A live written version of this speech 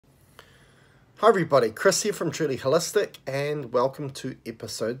Hi everybody, Chris here from Truly Holistic, and welcome to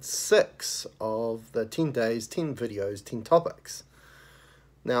episode 6 of the 10 days, 10 videos, 10 topics.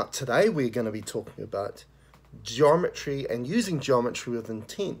 Now today we're going to be talking about geometry and using geometry with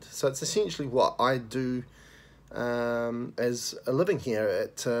intent. So it's essentially what I do as a living here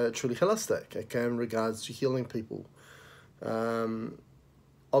at Truly Holistic, okay, in regards to healing people.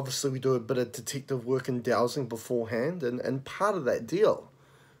 Obviously we do a bit of detective work and dowsing beforehand, and part of that deal,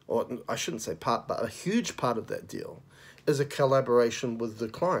 or I shouldn't say part, but a huge part of that deal is a collaboration with the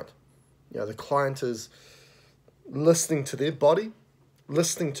client. You know, the client is listening to their body,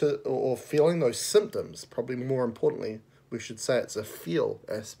 listening to or feeling those symptoms. Probably more importantly, we should say it's a feel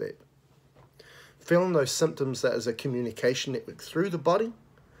aspect. Feeling those symptoms, that is a communication network through the body,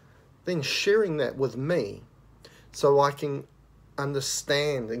 then sharing that with me so I can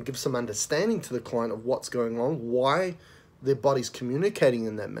understand and give some understanding to the client of what's going on, why their body's communicating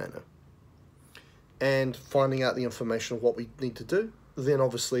in that manner, and finding out the information of what we need to do. Then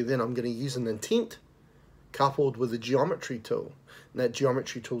obviously then I'm going to use an intent coupled with a geometry tool, and that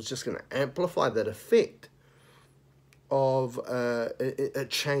geometry tool is just going to amplify that effect of a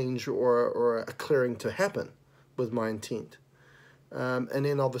change or a clearing to happen with my intent. And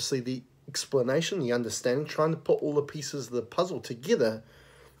then obviously the explanation, the understanding, trying to put all the pieces of the puzzle together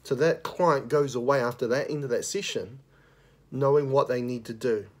so that client goes away after that end of that session knowing what they need to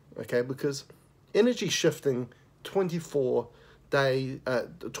do, okay? Because energy shifting 24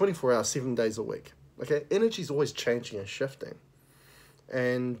 hours, 7 days a week, okay? Energy is always changing and shifting.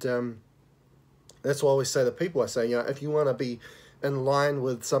 And that's why I always say to people, I say, you know, if you want to be in line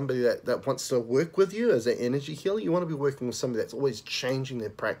with somebody that wants to work with you as an energy healer, you want to be working with somebody that's always changing their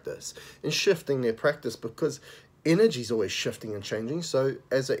practice and shifting their practice, because energy is always shifting and changing. So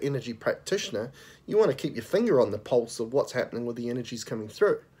as an energy practitioner, you want to keep your finger on the pulse of what's happening with the energies coming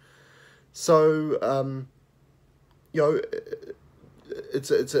through. So, you know, it's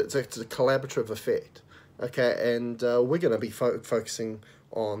a collaborative effect, okay? And we're going to be focusing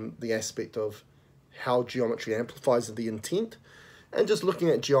on the aspect of how geometry amplifies the intent, and just looking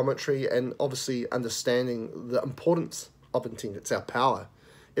at geometry and obviously understanding the importance of intent. It's our power.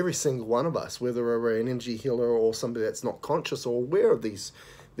 Every single one of us, whether we're an energy healer or somebody that's not conscious or aware of these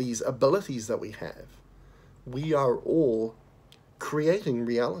abilities that we have, we are all creating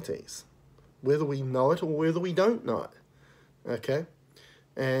realities, whether we know it or whether we don't know it, okay?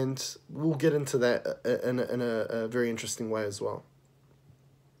 And we'll get into that in a very interesting way as well,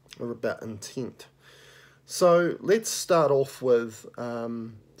 about intent. So let's start off with,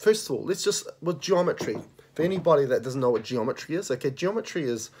 first of all, with geometry. For anybody that doesn't know what geometry is, okay, geometry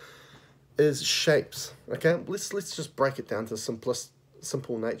is shapes, okay? Let's just break it down to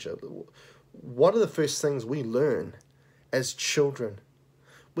simple nature. What are the first things we learn as children?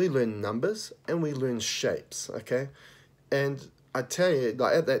 We learn numbers and we learn shapes, okay? And I tell you,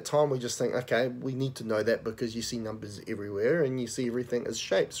 like at that time, we just think, okay, we need to know that because you see numbers everywhere and you see everything as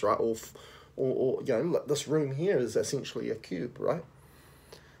shapes, right? Or you know, look, this room here is essentially a cube, right?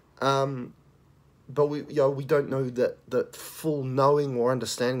 But we don't know that full knowing or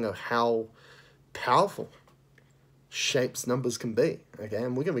understanding of how powerful shapes, numbers can be, okay?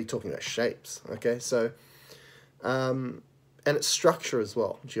 And we're going to be talking about shapes, okay? So, and it's structure as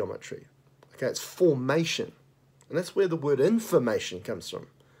well, geometry, okay? It's formation, and that's where the word information comes from,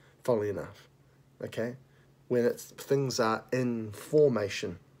 funnily enough, okay? When things are in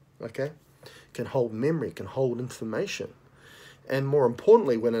formation, okay? Can hold memory, can hold information, and more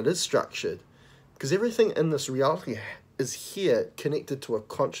importantly, when it is structured, because everything in this reality is here connected to a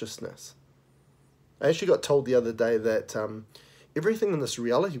consciousness. I actually got told the other day that everything in this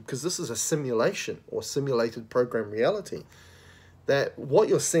reality, because this is a simulation or simulated program reality, that what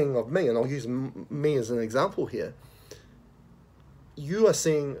you're seeing of me, and I'll use me as an example here, you are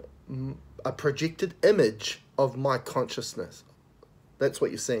seeing a projected image of my consciousness. That's what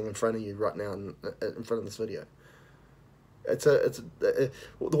you're seeing in front of you right now in front of this video. The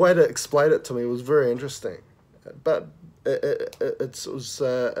way to explain it to me was very interesting, but it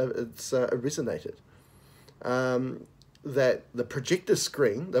resonated. That the projector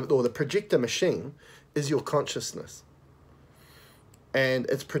screen or the projector machine is your consciousness, and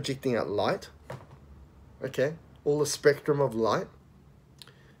it's projecting out light, okay, all the spectrum of light,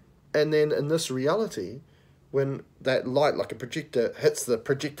 and then in this reality, when that light, like a projector, hits the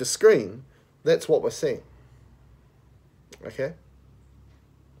projector screen, that's what we're seeing. Okay,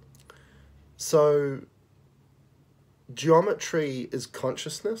 so geometry is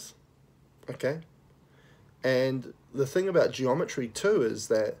consciousness, okay, and the thing about geometry too is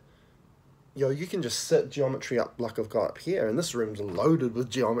that you know, you can just set geometry up like I've got up here, and this room's loaded with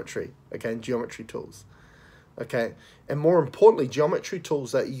geometry, okay, and geometry tools, okay, and more importantly, geometry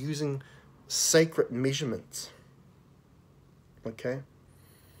tools that are using sacred measurements, okay,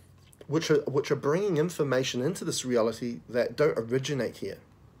 which are bringing information into this reality that don't originate here,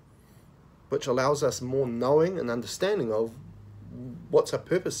 which allows us more knowing and understanding of what's our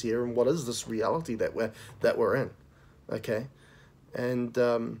purpose here and what is this reality that we're in, okay, and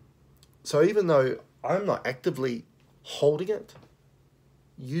so even though I'm not actively holding it,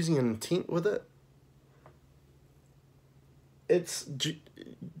 using an intent with it, it's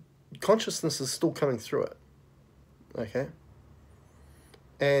consciousness is still coming through it, okay,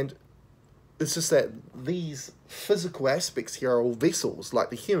 and it's just that these physical aspects here are all vessels, like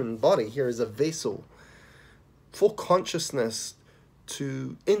the human body here is a vessel for consciousness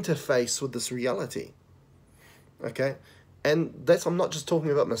to interface with this reality, okay, and that's, I'm not just talking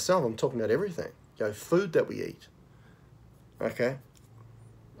about myself, I'm talking about everything, you know, food that we eat, okay,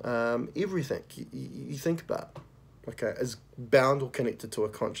 everything you think about, okay, is bound or connected to a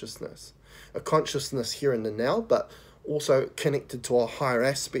consciousness here in the now, but also connected to a higher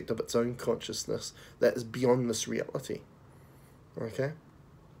aspect of its own consciousness that is beyond this reality, okay,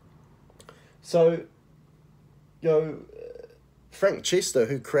 so, you know, Frank Chester,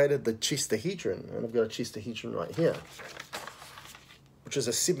 who created the Chesterhedron, and I've got a Chesterhedron right here, which is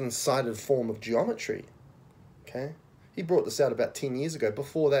a seven-sided form of geometry, okay? He brought this out about 10 years ago.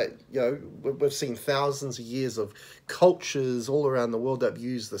 Before that, you know, we've seen thousands of years of cultures all around the world that have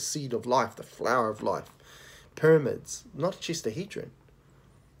used the seed of life, the flower of life, pyramids, not a Chesterhedron.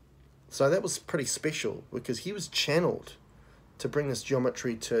 So that was pretty special because he was channeled to bring this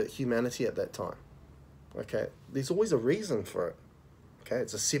geometry to humanity at that time, okay? There's always a reason for it, okay?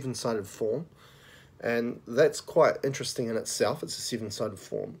 It's a seven-sided form. And that's quite interesting in itself. It's a seven-sided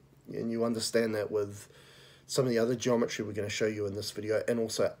form. And you understand that with some of the other geometry we're going to show you in this video. And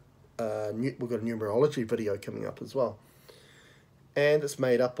also, we've got a numerology video coming up as well. And it's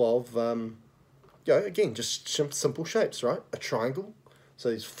made up of, you know, again, just simple shapes, right? A triangle. So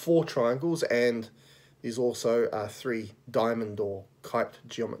there's 4 triangles, and there's also 3 diamond or kite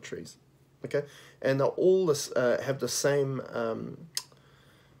geometries. Okay? And they're all have the same...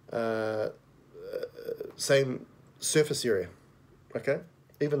 same surface area, okay?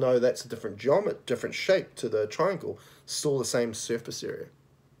 Even though that's a different shape to the triangle, still the same surface area,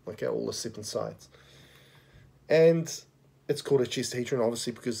 okay? All the 7 sides. And it's called a Chesterhedron,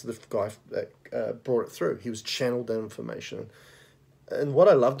 obviously, because the guy that brought it through, he was channeled that information. And what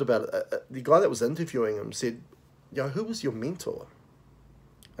I loved about it, the guy that was interviewing him said, you know, who was your mentor?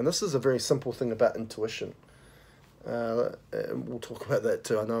 And this is a very simple thing about intuition. And we'll talk about that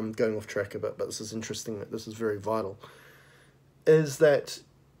too. I know I'm going off track a bit, but this is interesting. This is very vital. Is that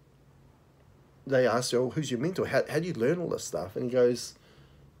they asked, oh, who's your mentor? How do you learn all this stuff? And he goes,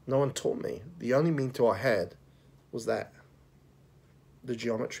 no one taught me. The only mentor I had was the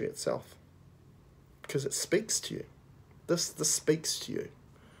geometry itself. Because it speaks to you. This speaks to you.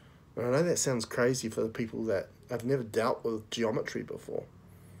 And I know that sounds crazy for the people that have never dealt with geometry before,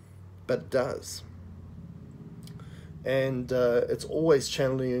 but it does. And it's always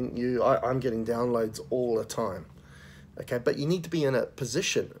channeling you. I'm getting downloads all the time, okay? But you need to be in a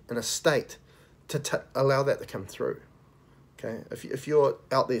position, in a state, to allow that to come through, okay? If you're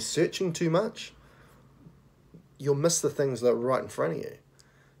out there searching too much, you'll miss the things that are right in front of you,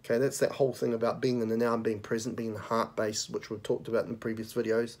 okay? That's that whole thing about being in the now and being present, being the heart-based, which we've talked about in previous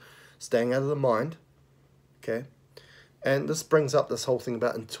videos, staying out of the mind, okay? And this brings up this whole thing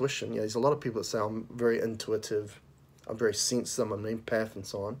about intuition. You know, there's a lot of people that say, I'm very intuitive, I'm very sensitive, I'm an empath, and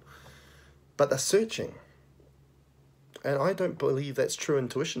so on. But they're searching. And I don't believe that's true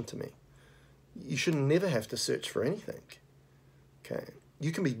intuition to me. You should never have to search for anything. Okay?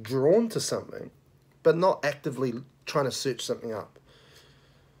 You can be drawn to something, but not actively trying to search something up.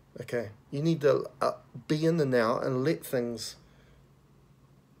 Okay? You need to be in the now and let things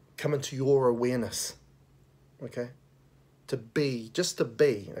come into your awareness. Okay? To be, just to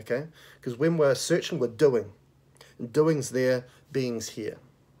be, okay? Because when we're searching, we're doing. And doing's there, being's here.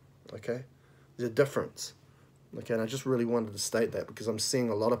 Okay? There's a difference. Okay, and I just really wanted to state that because I'm seeing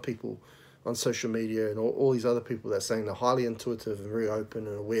a lot of people on social media and all these other people that are saying they're highly intuitive and very open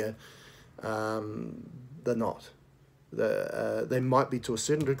and aware. They're not. They might be to a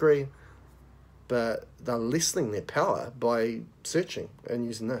certain degree, but they're lessening their power by searching and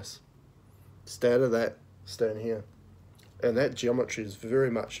using this. Stay out of that, stay in here. And that geometry is very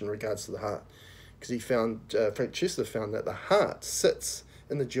much in regards to the heart. Because he found, Frank Chester found that the heart sits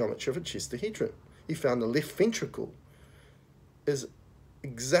in the geometry of a Chesterhedron. He found the left ventricle is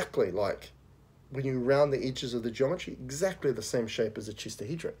exactly like when you round the edges of the geometry, exactly the same shape as a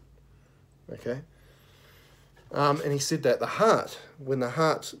chestahedron. Okay. And he said that the heart, when the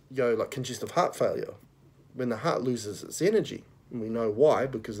heart, like congestive heart failure, when the heart loses its energy, and we know why,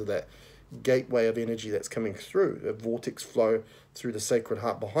 because of that gateway of energy that's coming through, the vortex flow through the sacred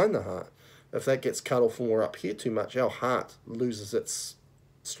heart behind the heart. If that gets cut off when we're up here too much, our heart loses its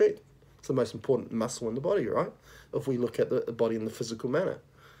strength. It's the most important muscle in the body, right? If we look at the body in the physical matter.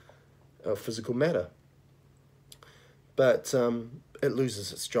 But it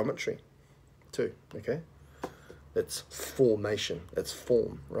loses its geometry too, okay? It's formation, it's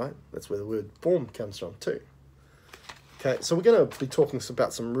form, right? That's where the word form comes from too. Okay, so we're going to be talking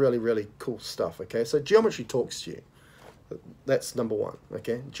about some really, really cool stuff, okay? So geometry talks to you. That's number one,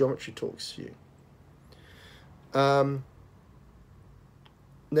 okay? Geometry talks to you.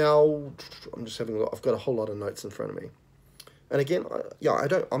 Now, I'm just having a look. I've got a whole lot of notes in front of me. And again,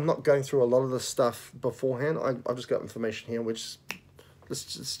 I'm not going through a lot of this stuff beforehand. I've just got information here, which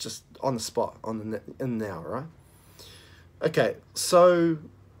is just on the spot, in now, right? Okay, so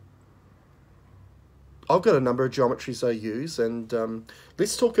I've got a number of geometries I use, and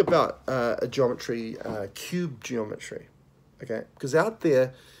let's talk about a geometry, cube geometry, okay? Because out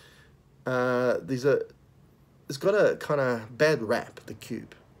there, it's got a kind of bad rap, the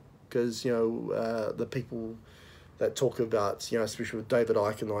cube, because the people that talk about, especially with David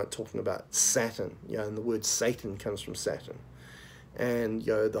Icke and I, talking about Saturn, and the word Satan comes from Saturn, and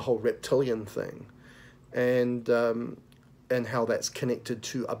the whole reptilian thing, and how that's connected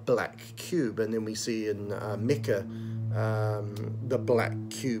to a black cube. And then we see in Mecca the black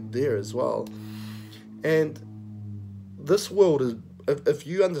cube there as well. And this world is, if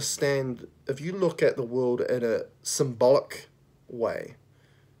you look at the world in a symbolic way,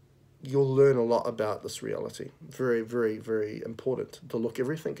 you'll learn a lot about this reality. Very, very, very important to look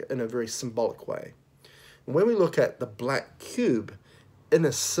everything in a very symbolic way. And when we look at the black cube in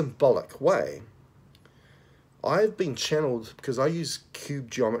a symbolic way, I've been channeled, because I use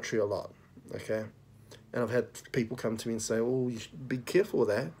cube geometry a lot, okay? And I've had people come to me and say, "Oh, you should be careful with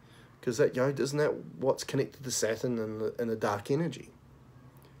that, because that, isn't that what's connected to Saturn and the dark energy?"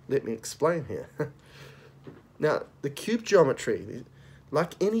 Let me explain here. Now, the cube geometry,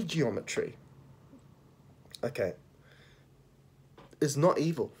 like any geometry, okay, is not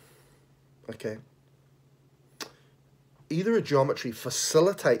evil, okay? Either a geometry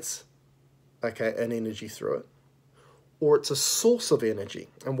facilitates, okay, an energy through it, or it's a source of energy.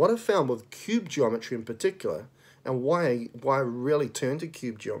 And what I've found with cube geometry in particular, and why I really turn to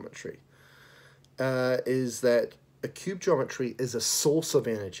cube geometry, is that a cube geometry is a source of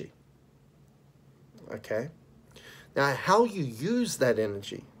energy. Okay? Now, how you use that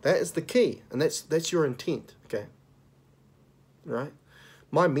energy, that is the key, and that's your intent, okay? Right?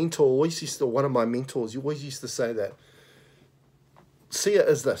 My mentor one of my mentors, he always used to say that, see it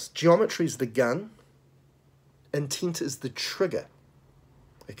as this: geometry is the gun, intent is the trigger,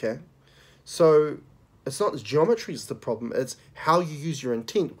 okay? So it's not the geometry is the problem, it's how you use your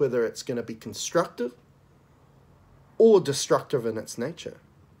intent, whether it's going to be constructive or destructive in its nature,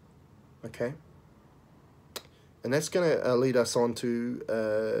 okay? And that's going to lead us on to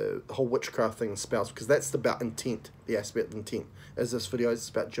the whole witchcraft thing and spells, because that's about intent, the aspect of intent. As this video is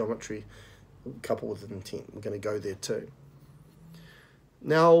about geometry coupled with intent, we're going to go there too.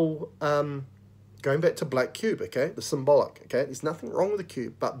 Now, going back to black cube, okay, the symbolic, okay, there's nothing wrong with the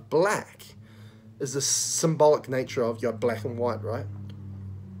cube, but black is the symbolic nature of your black and white, right?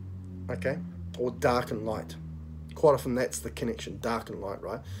 Okay, or dark and light. Quite often that's the connection, dark and light,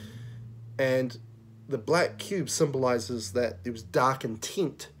 right? And the black cube symbolizes that there was dark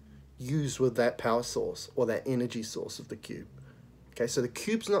intent used with that power source or that energy source of the cube. Okay, so the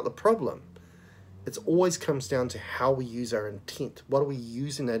cube's not the problem. It always comes down to how we use our intent. What are we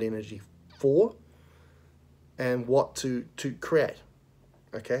using that energy for? And what to create,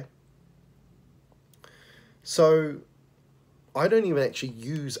 okay? So I don't even actually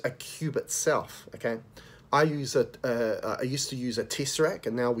use a cube itself, okay? I used to use a tesseract,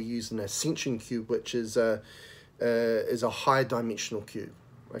 and now we use an ascension cube, which is a high dimensional cube,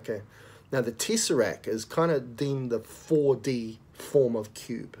 okay? Now the tesseract is kind of deemed the 4D form of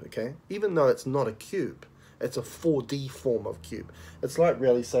cube, okay? Even though it's not a cube, it's a 4D form of cube. It's like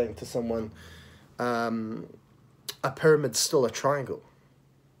really saying to someone, a pyramid's still a triangle.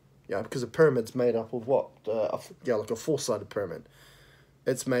 Yeah, because a pyramid's made up of what? Like a four-sided pyramid.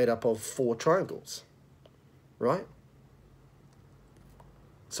 It's made up of 4 triangles, right?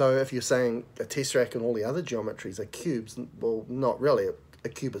 So if you're saying a tesseract and all the other geometries are cubes, well, not really. A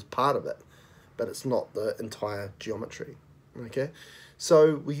cube is part of it, but it's not the entire geometry, okay?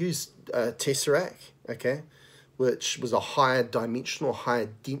 So we used tesseract, okay, which was a higher dimensional, higher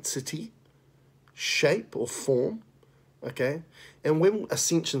density shape or form, okay? And when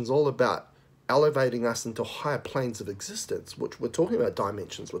ascension's all about elevating us into higher planes of existence, which we're talking about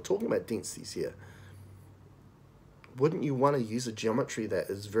dimensions, we're talking about densities here, wouldn't you want to use a geometry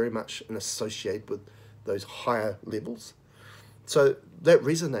that is very much associated with those higher levels? So that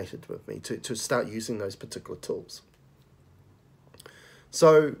resonated with me to start using those particular tools.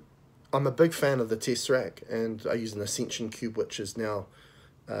 So I'm a big fan of the tesseract, and I use an ascension cube, which is now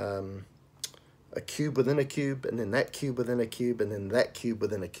a cube within a cube, and then that cube within a cube, and then that cube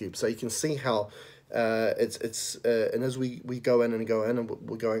within a cube. So you can see how and as we go in, and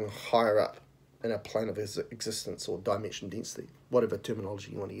we're going higher up in our plane of existence or dimension density, whatever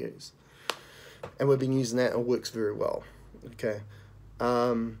terminology you want to use. And we've been using that, and it works very well. Okay.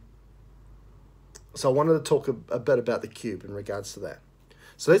 So I wanted to talk a bit about the cube in regards to that.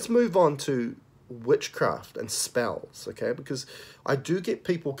 So let's move on to witchcraft and spells, okay? Because I do get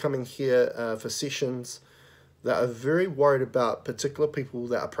people coming here for sessions that are very worried about particular people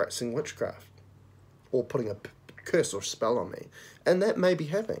that are practicing witchcraft or putting a curse or spell on me. And that may be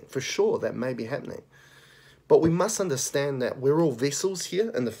happening, for sure, that may be happening. But we must understand that we're all vessels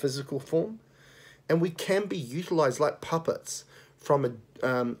here in the physical form, and we can be utilized like puppets from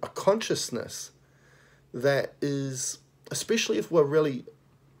a consciousness that is, especially if we're really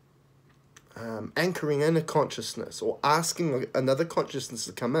anchoring in a consciousness or asking another consciousness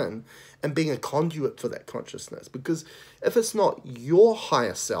to come in and being a conduit for that consciousness. Because if it's not your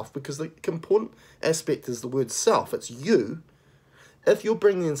higher self, because the important aspect is the word self, it's you. If you're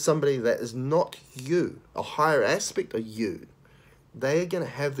bringing in somebody that is not you, a higher aspect of you, they are going to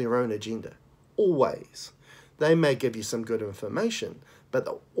have their own agenda, always. They may give you some good information, but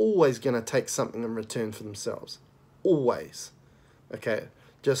they're always going to take something in return for themselves, always, okay?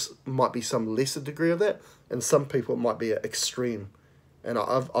 Just might be some lesser degree of that, and some people it might be an extreme. And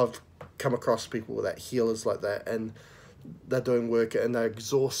I've come across people that healers like that, and they're doing work and they're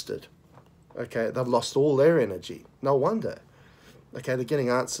exhausted. Okay, they've lost all their energy. No wonder. Okay, they're getting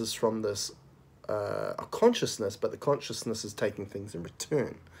answers from this a consciousness, but the consciousness is taking things in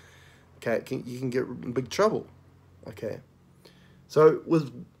return. Okay, you can get in big trouble. Okay, so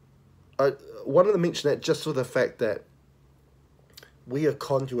with I wanted to mention that just for the fact that we are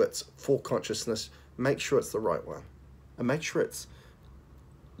conduits for consciousness. Make sure it's the right one. And make sure it's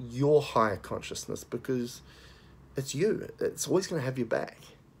your higher consciousness, because it's you. It's always going to have your back.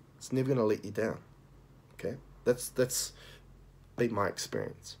 It's never going to let you down. Okay? That's been my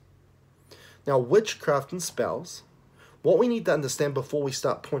experience. Now, witchcraft and spells, what we need to understand before we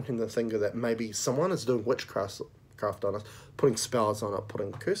start pointing the finger that maybe someone is doing witchcraft on us, putting spells on us,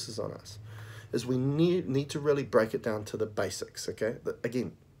 putting curses on us, is we need to really break it down to the basics, okay?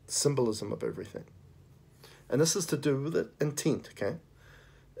 Again, symbolism of everything. And this is to do with the intent, okay?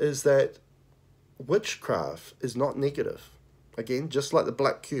 Is that witchcraft is not negative. Again, just like the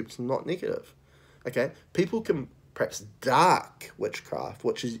black cube's not negative, okay? People can perhaps dark witchcraft,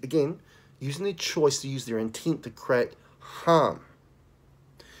 which is, again, using their choice to use their intent to create harm.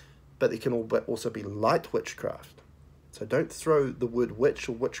 But they can also be light witchcraft. So don't throw the word witch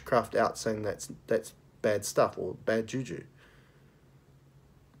or witchcraft out saying that's bad stuff or bad juju.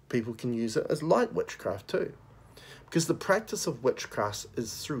 People can use it as light witchcraft too. Because the practice of witchcraft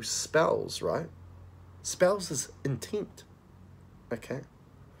is through spells, right? Spells is intent. Okay?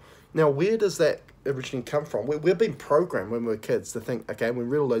 Now, where does that originally come from? We've been programmed when we were kids to think, okay, we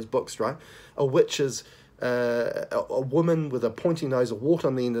read all those books, right? A witch is a woman with a pointy nose, a wart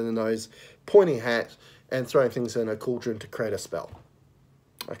on the end of the nose, pointy hat, and throwing things in a cauldron to create a spell.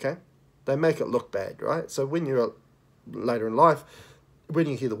 Okay? They make it look bad, right? So when you're later in life, when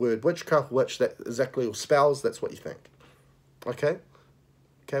you hear the word witchcraft, witch, that exactly, or spells, that's what you think. Okay?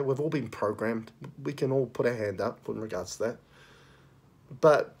 Okay, we've all been programmed. We can all put our hand up in regards to that.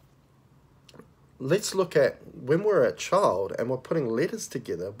 But let's look at when we're a child and we're putting letters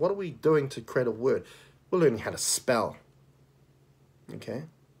together, what are we doing to create a word? We're learning how to spell. Okay?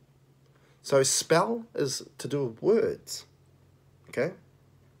 So spell is to do with words, okay?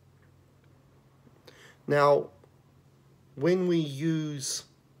 Now, when we use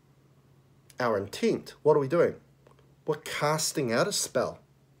our intent, what are we doing? We're casting out a spell,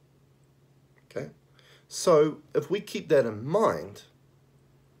 okay? So if we keep that in mind,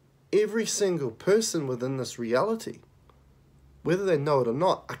 every single person within this reality, whether they know it or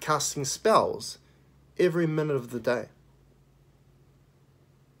not, are casting spells every minute of the day,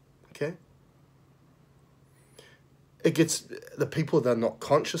 okay? It gets the people that are not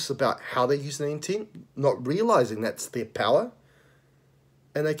conscious about how they're using the intent, not realizing that's their power.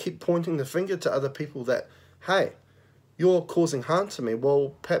 And they keep pointing the finger to other people that, hey, you're causing harm to me.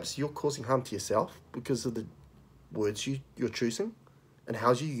 Well, perhaps you're causing harm to yourself because of the words you're choosing and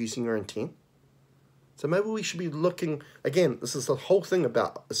how you're using your intent. So maybe we should be looking, again, this is the whole thing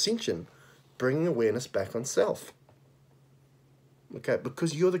about ascension, bringing awareness back on self. Okay,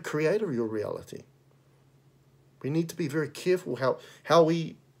 because you're the creator of your reality. We need to be very careful how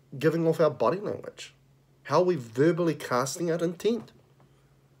we giving off our body language, how we verbally casting out intent.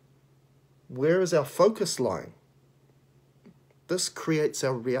 Where is our focus lying? This creates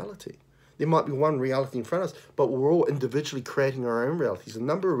our reality. There might be one reality in front of us, but we're all individually creating our own realities. A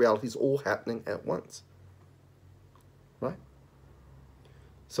number of realities all happening at once. Right?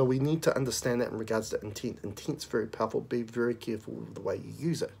 So we need to understand that in regards to intent. Intent's very powerful. Be very careful with the way you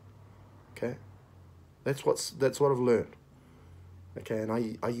use it. Okay? That's what I've learned. Okay, and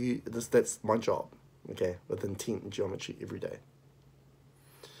I use this. That's my job. Okay, with intent and geometry every day.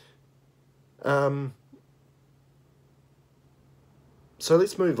 So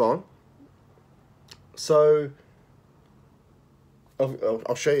let's move on. So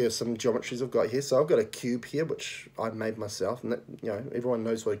I'll show you some geometries I've got here. So I've got a cube here, which I made myself, and that, everyone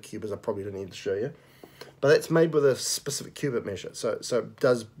knows what a cube is. I probably don't need to show you, but it's made with a specific cubit measure. So it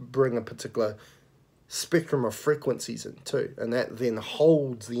does bring a particular spectrum of frequencies in too, and that then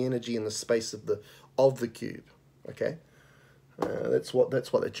holds the energy in the space of the cube. Okay, that's what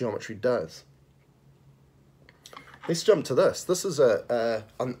the geometry does. Let's jump to this. This is an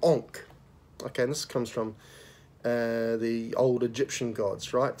Ankh. Okay, and this comes from the old Egyptian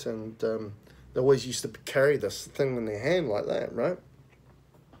gods, right? And they always used to carry this thing in their hand like that, right?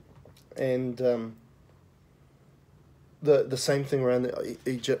 And the same thing around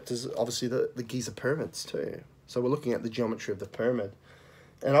Egypt is obviously the Giza pyramids too. So we're looking at the geometry of the pyramid,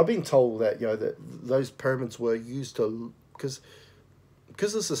 and I've been told that that those pyramids were used to because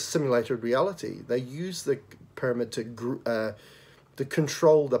this is a simulated reality. They use the pyramid to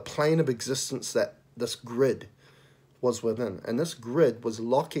control the plane of existence that this grid was within, and this grid was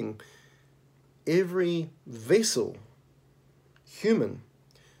locking every vessel, human,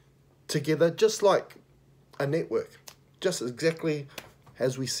 together just like a network, just exactly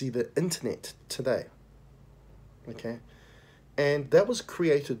as we see the internet today. Okay, and that was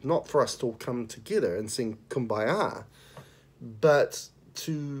created not for us to all come together and sing kumbaya, but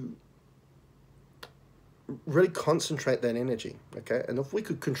to really concentrate that energy. Okay, and if we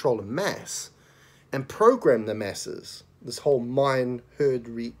could control a mass and program the masses, this whole mind herd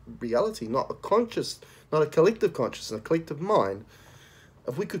reality, not a collective consciousness, a collective mind,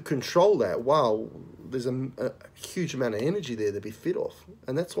 if we could control that, wow, there's a huge amount of energy there to be fed off.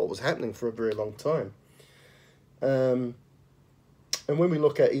 And that's what was happening for a very long time. And when we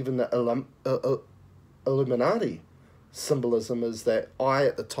look at even the Illuminati symbolism, is that eye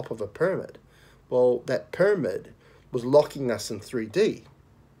at the top of a pyramid. Well, that pyramid was locking us in 3D,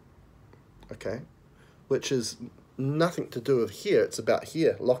 okay, which is nothing to do with here. It's about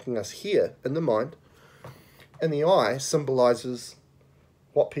here, locking us here in the mind. And the eye symbolizes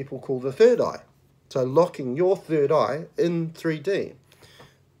what people call the third eye. So locking your third eye in 3D.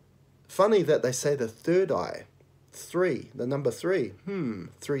 Funny that they say the third eye, 3, the number 3.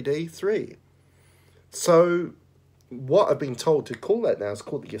 3D, 3. So what I've been told to call that now is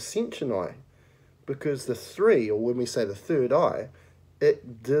called the ascension eye. Because the 3, or when we say the third eye,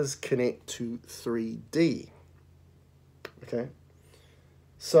 it does connect to 3D. Okay?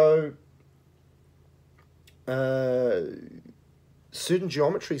 So, certain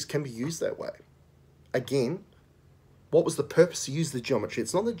geometries can be used that way. Again, what was the purpose to use the geometry?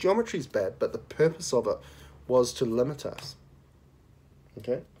 It's not the geometry's bad, but the purpose of it was to limit us.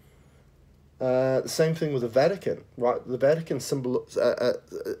 Okay? The same thing with the Vatican, right? The Vatican symbolic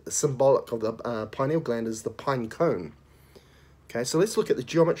of the pineal gland is the pine cone. Okay, so let's look at the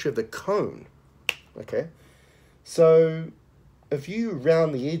geometry of the cone. Okay, so if you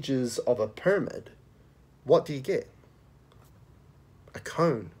round the edges of a pyramid, what do you get? A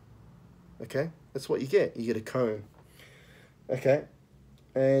cone. Okay, that's what you get. You get a cone. Okay,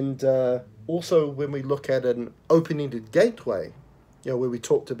 and also when we look at an open-ended gateway, where we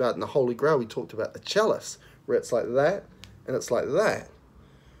talked about in the Holy Grail, we talked about the chalice, where it's like that, and it's like that.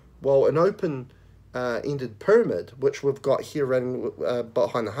 Well, an open-ended pyramid, which we've got here running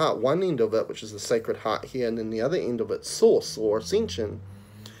behind the heart, one end of it, which is the sacred heart here, and then the other end of it, source or ascension,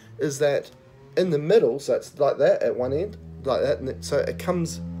 is that in the middle, so it's like that at one end, like that, and so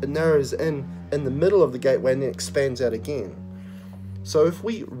it narrows in the middle of the gateway and then expands out again. So if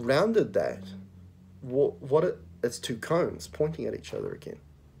we rounded that, it's 2 cones pointing at each other again.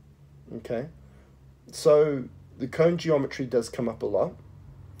 Okay, so the cone geometry does come up a lot.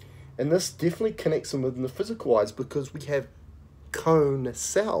 And this definitely connects them within the physical eyes because we have cone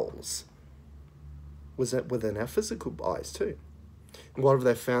cells within our physical eyes too. And what have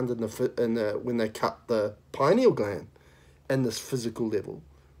they found when they cut the pineal gland in this physical level?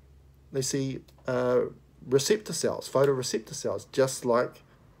 They see receptor cells, photoreceptor cells, just like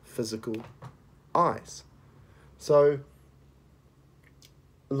physical eyes. So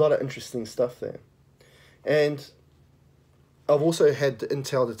a lot of interesting stuff there. And I've also had the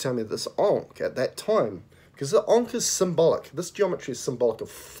intel to tell me this Ankh at that time, because the Ankh is symbolic. This geometry is symbolic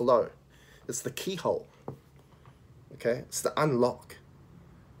of flow. It's the keyhole. Okay, it's the unlock.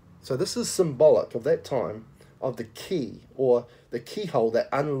 So this is symbolic of that time of the key, or the keyhole that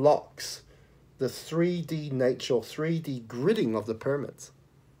unlocks the 3D nature, or 3D gridding of the pyramids.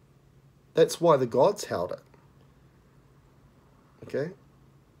 That's why the gods held it. Okay?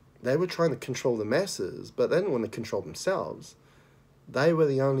 They were trying to control the masses, but they didn't want to control themselves. They were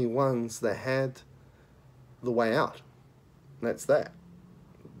the only ones that had the way out. And that's that.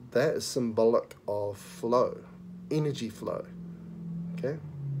 That is symbolic of flow, energy flow. Okay?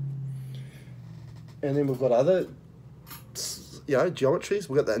 And then we've got other, geometries.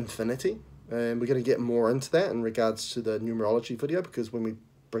 We've got the infinity, and we're going to get more into that in regards to the numerology video, because when we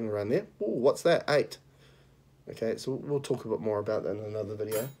bring around there, ooh, what's that? 8. Okay, so we'll talk a bit more about that in another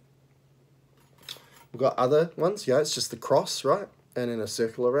video. We've got other ones, it's just the cross, right? And then a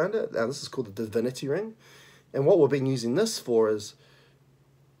circle around it. Now this is called the divinity ring. And what we've been using this for is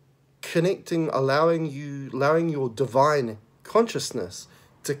connecting, allowing your divine consciousness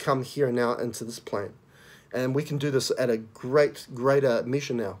to come here and now into this plane. And we can do this at a greater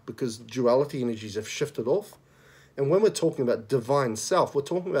measure now, because duality energies have shifted off. And when we're talking about divine self, we're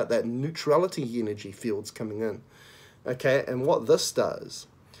talking about that neutrality energy fields coming in. Okay, and what this does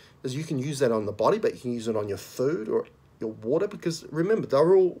is you can use that on the body, but you can use it on your food or your water, because remember,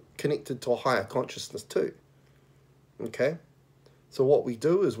 they're all connected to a higher consciousness too. Okay, so what we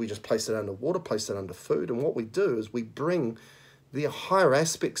do is we just place it under water, place it under food, and what we do is we bring the higher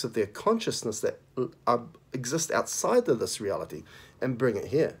aspects of their consciousness that exist outside of this reality and bring it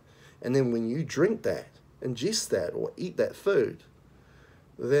here. And then when you drink that, ingest that, or eat that food,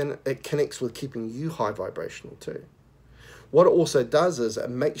 then it connects with keeping you high vibrational too. What it also does is it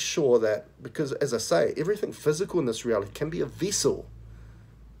makes sure that, because as I say, everything physical in this reality can be a vessel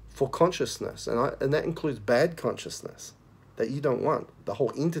for consciousness, and that includes bad consciousness that you don't want, the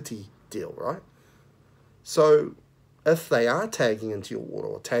whole entity deal, right? So if they are tagging into your water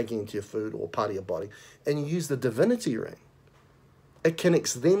or tagging into your food or part of your body, and you use the divinity ring, it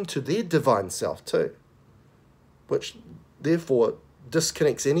connects them to their divine self too, which therefore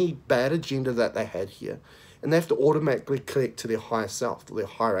disconnects any bad agenda that they had here, and they have to automatically connect to their higher self, their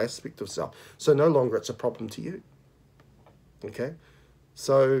higher aspect of self. So no longer it's a problem to you. Okay?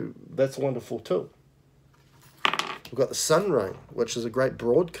 So that's a wonderful tool. We've got the sun ring, which is a great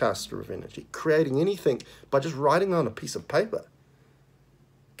broadcaster of energy, creating anything by just writing on a piece of paper.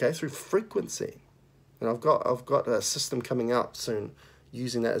 Okay, through frequency. And I've got a system coming out soon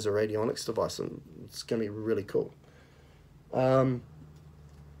using that as a radionics device, and it's going to be really cool.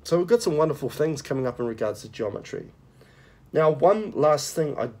 So we've got some wonderful things coming up in regards to geometry. Now, one last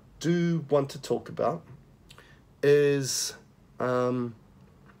thing I do want to talk about is, now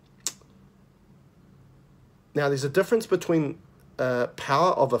there's a difference between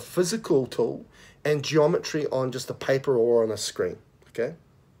power of a physical tool and geometry on just a paper or on a screen, okay?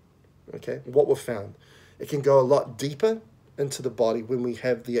 Okay, what we've found, it can go a lot deeper into the body when we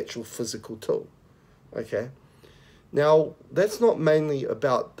have the actual physical tool, okay? Now, that's not mainly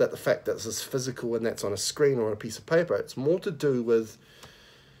about the fact that this is physical and that's on a screen or on a piece of paper. It's more to do with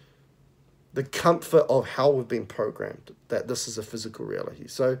the comfort of how we've been programmed, that this is a physical reality.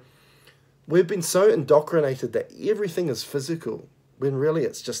 So we've been so indoctrinated that everything is physical, when really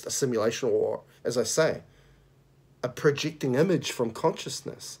it's just a simulation, or, as I say, a projecting image from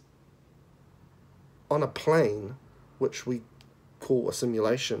consciousness on a plane, which we call a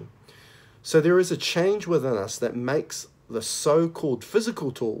simulation. So there is a change within us that makes the so-called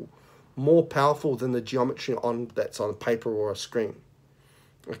physical tool more powerful than the geometry that's on paper or a screen.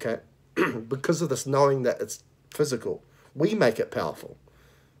 Okay? Because of this knowing that it's physical, we make it powerful.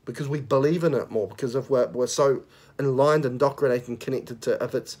 Because we believe in it more. Because if we're so aligned, indoctrinated, and connected to,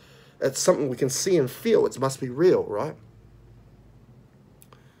 if it's something we can see and feel, it must be real, right?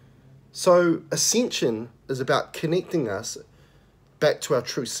 So ascension is about connecting us back to our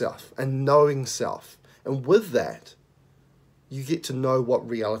true self and knowing self. And with that, you get to know what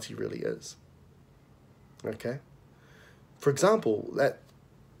reality really is. Okay? For example, that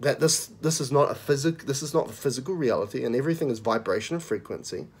this is not the physical reality, and everything is vibration and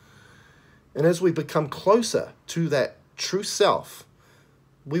frequency. And as we become closer to that true self,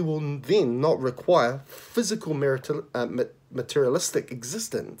 we will then not require physical materialistic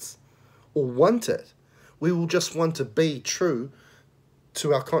existence or want it. We will just want to be true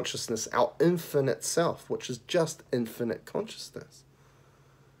to our consciousness, our infinite self, which is just infinite consciousness.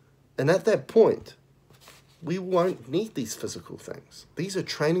 And at that point, we won't need these physical things. These are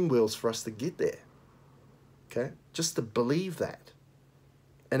training wheels for us to get there. Okay? Just to believe that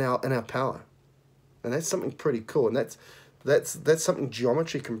in our power. And that's something pretty cool. And that's something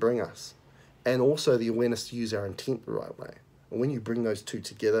geometry can bring us. And also the awareness to use our intent the right way. And when you bring those two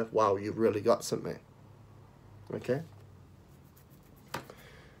together, wow, you've really got something. Okay?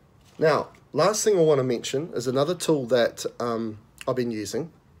 Now, last thing I want to mention is another tool that I've been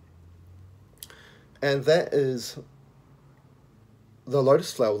using. And that is the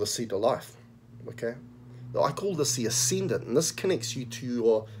lotus flower, the seed of life. Okay? I call this the ascendant. And this connects you to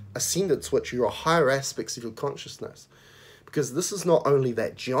your ascendant switch, your higher aspects of your consciousness. Because this is not only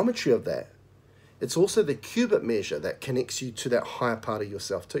that geometry of that, it's also the cubit measure that connects you to that higher part of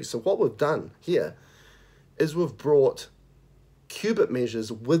yourself too. So what we've done here is we've brought cubit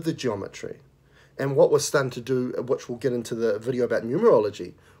measures with the geometry. And what we're starting to do, which we'll get into the video about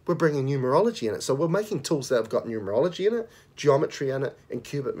numerology, we're bringing numerology in it. So we're making tools that have got numerology in it, geometry in it, and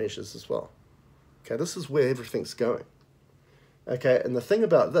cubit measures as well. Okay, this is where everything's going. Okay, and the thing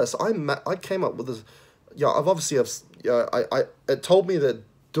about this, I came up with this. Yeah, it told me to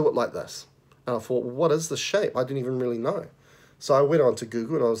do it like this, and I thought, well, what is the shape? I didn't even really know. So I went on to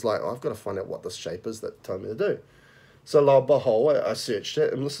Google and I was like, oh, I've got to find out what this shape is that told me to do. So lo and behold, I searched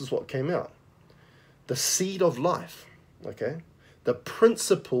it, and this is what came out: the seed of life. Okay, the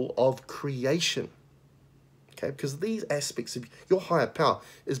principle of creation. Okay, because these aspects of your higher power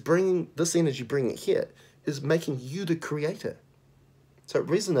is bringing this energy, bringing it here, is making you the creator. So it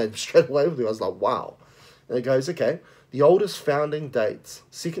resonated straight away with me. I was like, wow. And it goes, okay, the oldest founding dates,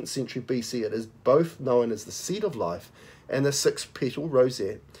 2nd century BC, it is both known as the seed of life and the 6-petal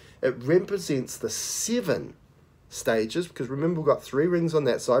rosette. It represents the 7 stages, because remember, we've got 3 rings on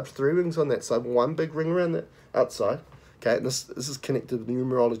that side, 3 rings on that side, 1 big ring around the outside. Okay, and this is connected to the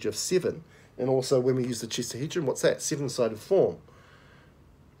numerology of 7. And also when we use the Chestahedron, what's that? 7-sided form.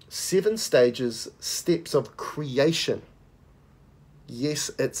 7 stages, steps of creation.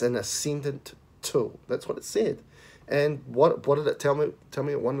 Yes, it's an ascendant tool. That's what it said. And what did it tell me? Tell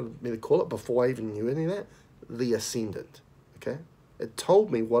me it wanted me to call it before I even knew any of that? The ascendant. Okay? It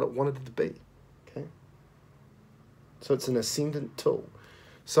told me what it wanted it to be. Okay? So it's an ascendant tool.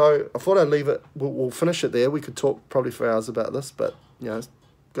 So I thought I'd leave it. We'll finish it there. We could talk probably for hours about this, but you know, it's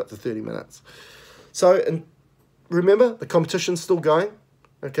got to 30 minutes. So, and remember, the competition's still going.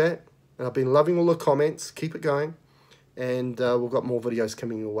 Okay? And I've been loving all the comments. Keep it going. And we've got more videos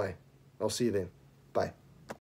coming your way. I'll see you then. Bye.